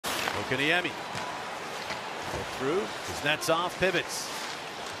Evgeny through. Kuznetsov pivots.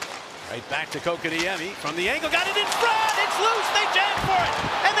 Right back to Evgeny from the angle. Got it in front. It's loose. They jam for it.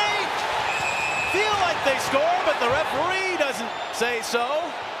 And they feel like they score, but the referee doesn't say so.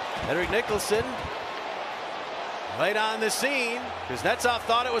 Henrik Nicholson right on the scene. Kuznetsov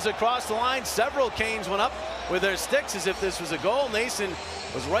thought it was across the line. Several Canes went up with their sticks as if this was a goal. Nason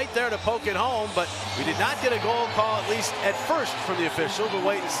was right there to poke it home, but we did not get a goal call, at least at first, from the official. We'll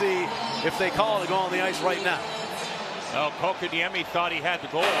wait and see if they call it a goal on the ice right now. Well, Evgeny thought he had the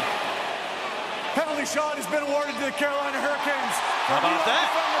goal. Penalty shot has been awarded to the Carolina Hurricanes. How about that?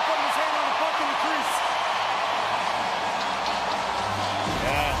 Defender putting his hand on the puck in the crease.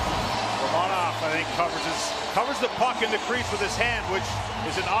 Yeah, Romanov, I think, covers the puck in the crease with his hand, which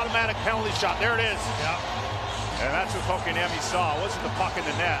is an automatic penalty shot. There it is. Yeah. And that's what Evgeny saw. It wasn't the puck in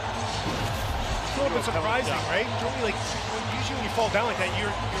the net. It's a little bit surprising, right? Usually when you fall down like that,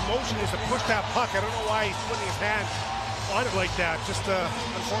 your motion is to push that puck. I don't know why he's putting his hand on it like that. Just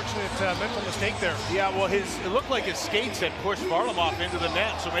unfortunate mental mistake there. Yeah, well, it looked like his skates had pushed Varlamov into the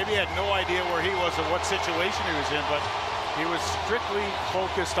net, so maybe he had no idea where he was or what situation he was in, but he was strictly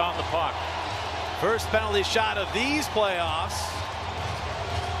focused on the puck. First penalty shot of these playoffs.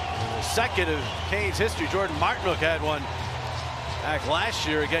 The second of Canes history. Jordan Martinook had one back last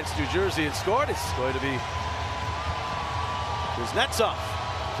year against New Jersey and scored. It's going to be Kuznetsov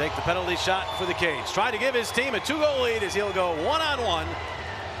take the penalty shot for the Canes. Trying to give his team a 2-goal lead as he'll go one-on-one.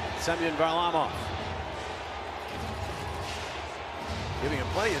 Semyon Varlamov. Giving him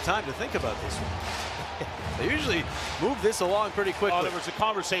plenty of time to think about this one. They usually move this along pretty quickly. Oh, there was a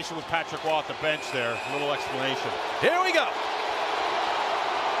conversation with Patrick Waugh at the bench there. A little explanation. Here we go.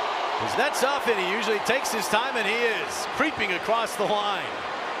 Kuznetsov, and he usually takes his time, and he is creeping across the line.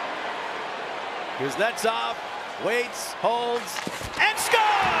 Kuznetsov waits, holds, and scores!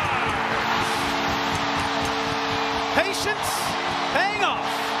 Patience paying off,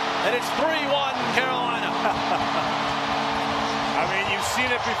 and it's 3-1 Carolina. I mean, you've seen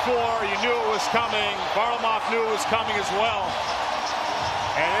it before. You knew it was coming. Varlamov knew it was coming as well.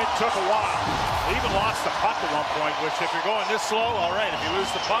 And it took a while. They even lost the puck at one point, which if you're going this slow, all right, if you lose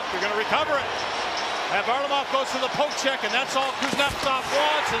the puck, you're going to recover it. And Varlamov goes to the poke check, and that's all Kuznetsov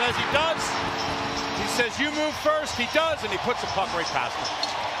wants. And as he does, he says, you move first. He does, and he puts the puck right past him.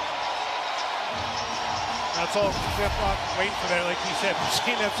 That's all Kuznetsov waiting for there, like he said. We've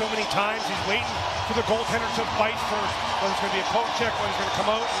seen that so many times. He's waiting for the goaltender to bite first. Whether it's going to be a poke check, whether it's going to come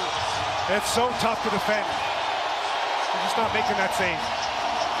out. And it's so tough to defend. He's just not making that save.